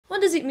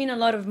does it mean a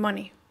lot of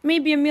money?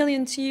 Maybe $1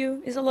 million to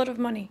you is a lot of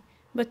money.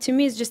 But to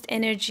me, it's just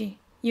energy.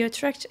 You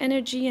attract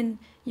energy and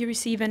you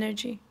receive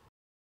energy.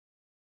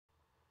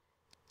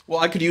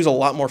 Well, I could use a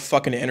lot more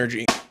fucking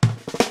energy.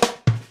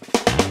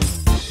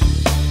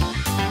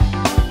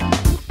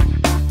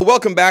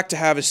 Welcome back to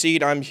Have a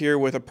Seat. I'm here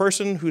with a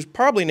person who's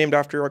probably named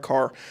after a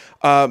car,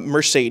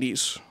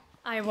 Mercedes.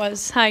 I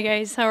was. Hi,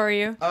 guys. How are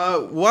you?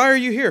 Why are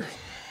you here?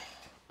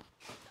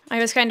 I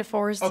was kind of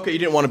forced. Okay, you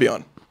didn't want to be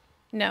on.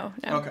 No.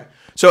 Okay.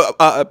 So,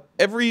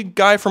 every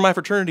guy from my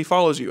fraternity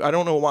follows you. I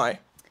don't know why.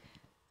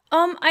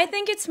 I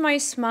think it's my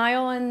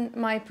smile and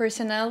my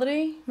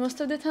personality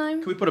most of the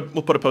time. Can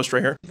we'll put a post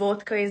right here.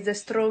 Vodka is the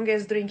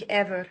strongest drink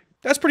ever.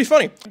 That's pretty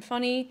funny. I'm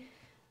funny.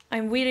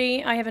 I'm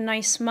witty. I have a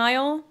nice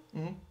smile.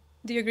 Mm-hmm.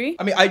 Do you agree?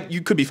 I mean,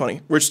 you could be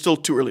funny. We're still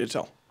too early to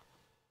tell.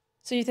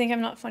 So you think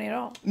I'm not funny at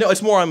all? No,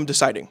 it's more I'm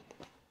deciding.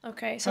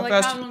 Okay, so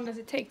how long does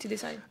it take to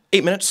decide?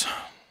 8 minutes.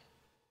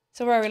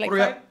 So where are we, like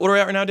 5? What are we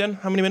at right now, Dan?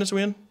 How many minutes are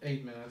we in?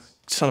 8 minutes.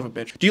 Son of a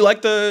bitch. Do you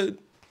like the...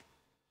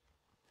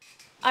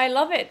 I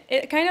love it.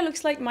 It kind of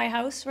looks like my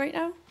house right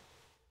now.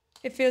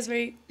 It feels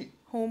very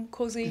home,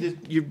 cozy.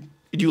 You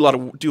do a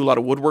lot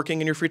of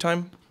woodworking in your free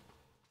time?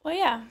 Well,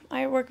 yeah.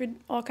 I work with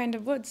all kind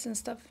of woods and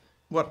stuff.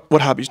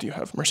 What hobbies do you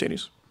have,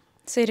 Mercedes?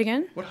 Say it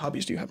again? What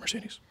hobbies do you have,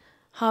 Mercedes?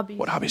 Hobbies.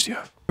 What hobbies do you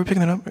have? We're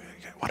picking that up.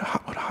 What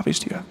hobbies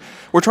do you have?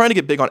 We're trying to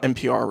get big on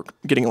NPR. We're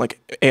getting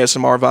like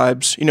ASMR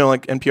vibes. You know,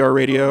 like NPR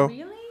radio. Oh,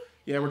 really?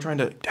 Yeah, we're trying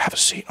to have a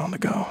seat on the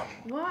go.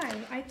 Why?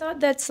 I thought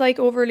that's like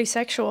overly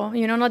sexual.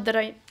 You know, not that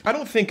I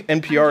don't think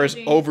NPR is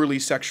overly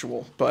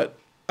sexual, but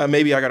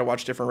maybe I got to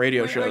watch different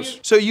radio shows.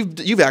 So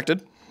you've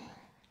acted.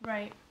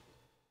 Right.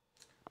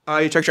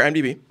 I checked your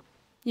IMDb.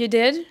 You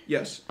did?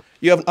 Yes.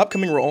 You have an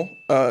upcoming role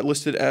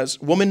listed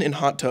as Woman in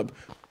Hot Tub.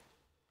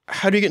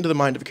 How do you get into the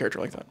mind of a character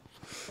like that?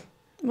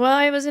 Well,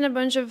 I was in a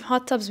bunch of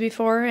hot tubs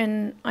before,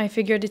 and I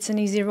figured it's an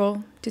easy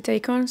role to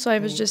take on. So I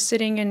was just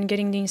sitting and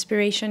getting the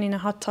inspiration in a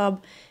hot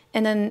tub.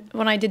 And then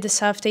when I did the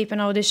self-tape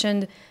and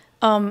auditioned,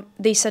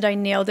 they said I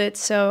nailed it.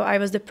 So I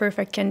was the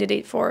perfect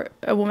candidate for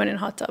a woman in a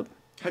hot tub.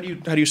 How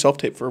do you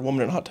self-tape for a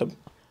woman in a hot tub?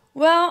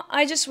 Well,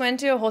 I just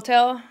went to a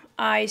hotel.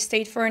 I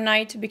stayed for a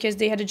night because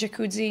they had a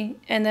jacuzzi.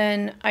 And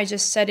then I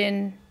just sat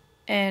in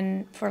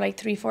and for like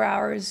 3-4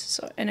 hours.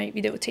 And I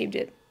videotaped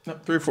it. No,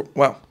 3 or 4.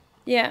 Wow.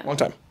 Yeah. Long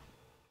time.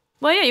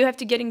 Well, yeah, you have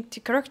to get into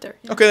character.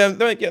 Okay, that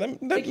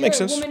like makes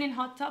sense. A woman in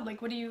hot tub.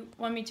 Like, what do you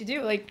want me to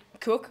do? Like,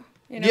 cook?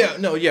 You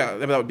know? Yeah,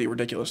 that would be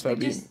ridiculous. That would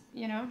be. Just,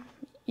 you know,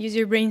 use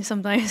your brain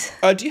sometimes.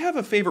 Do you have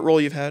a favorite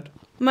role you've had?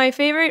 My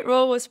favorite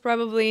role was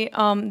probably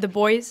The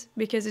Boys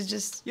because it's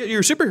just. Yeah,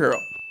 you're a superhero.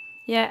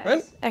 Yeah.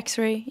 Right?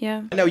 X-ray.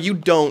 Yeah. Now you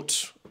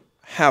don't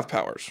have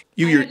powers.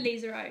 I have a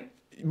laser eye.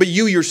 But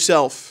you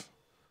yourself,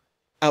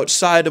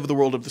 outside of the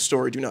world of the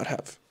story, do not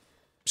have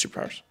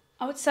superpowers.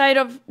 Outside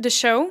of the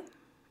show?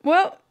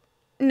 Well,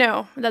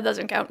 no, that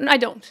doesn't count. I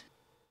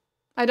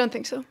don't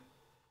think so.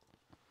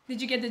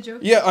 Did you get the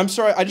joke? Yeah, I'm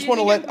sorry. I want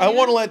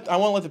to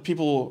let the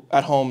people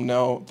at home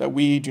know that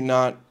we do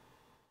not.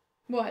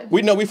 What?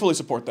 We fully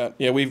support that.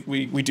 Yeah,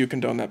 we do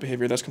condone that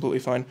behavior. That's completely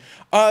fine.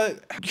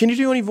 Can you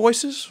do any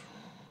voices?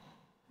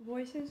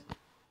 Voices?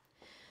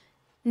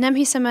 Nem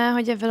hiszem el,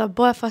 hogy ezzel a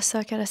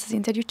balfasszal kell ezt az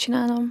interjút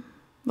csinálnom.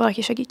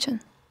 Valaki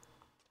segítsen.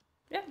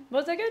 Yeah,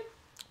 was that good?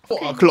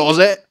 Okay.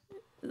 Closet.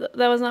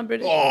 That was not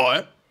British.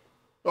 Oh.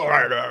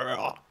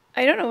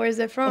 I don't know where's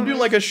that from. I'm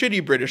doing like a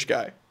shitty British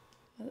guy.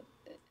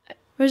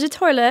 Where's the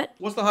toilet?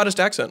 What's the hottest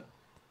accent?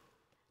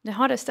 The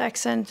hottest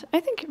accent? I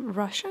think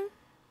Russian.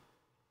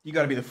 You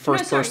got to be the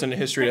first person in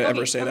history to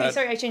ever say that.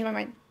 Sorry, I changed my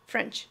mind.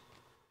 French.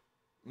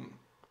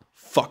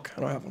 Fuck,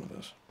 I don't have one of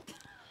those.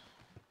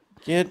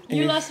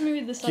 You lost me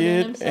with the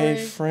southern. I'm sorry.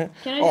 Friend.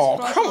 Can I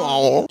just come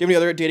on. Do you have any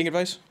other dating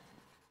advice?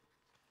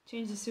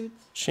 Change the suit.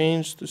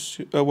 Change the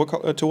suit.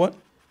 To what?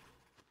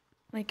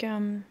 Like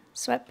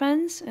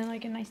sweatpants and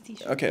like a nice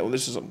t-shirt. Okay, well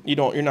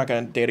you're not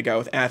gonna date a guy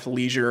with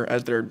athleisure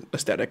as their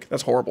aesthetic.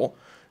 That's horrible.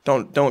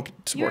 Don't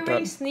support You're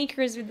wearing that.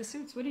 sneakers with the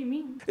suits. What do you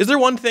mean? Is there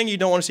one thing you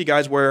don't want to see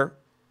guys wear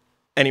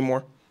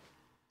anymore?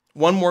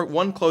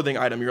 One clothing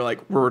item you're like,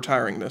 we're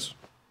retiring this.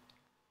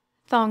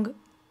 Thong.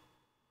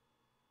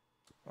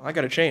 Well, I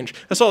gotta change.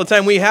 That's all the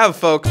time we have,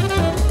 folks.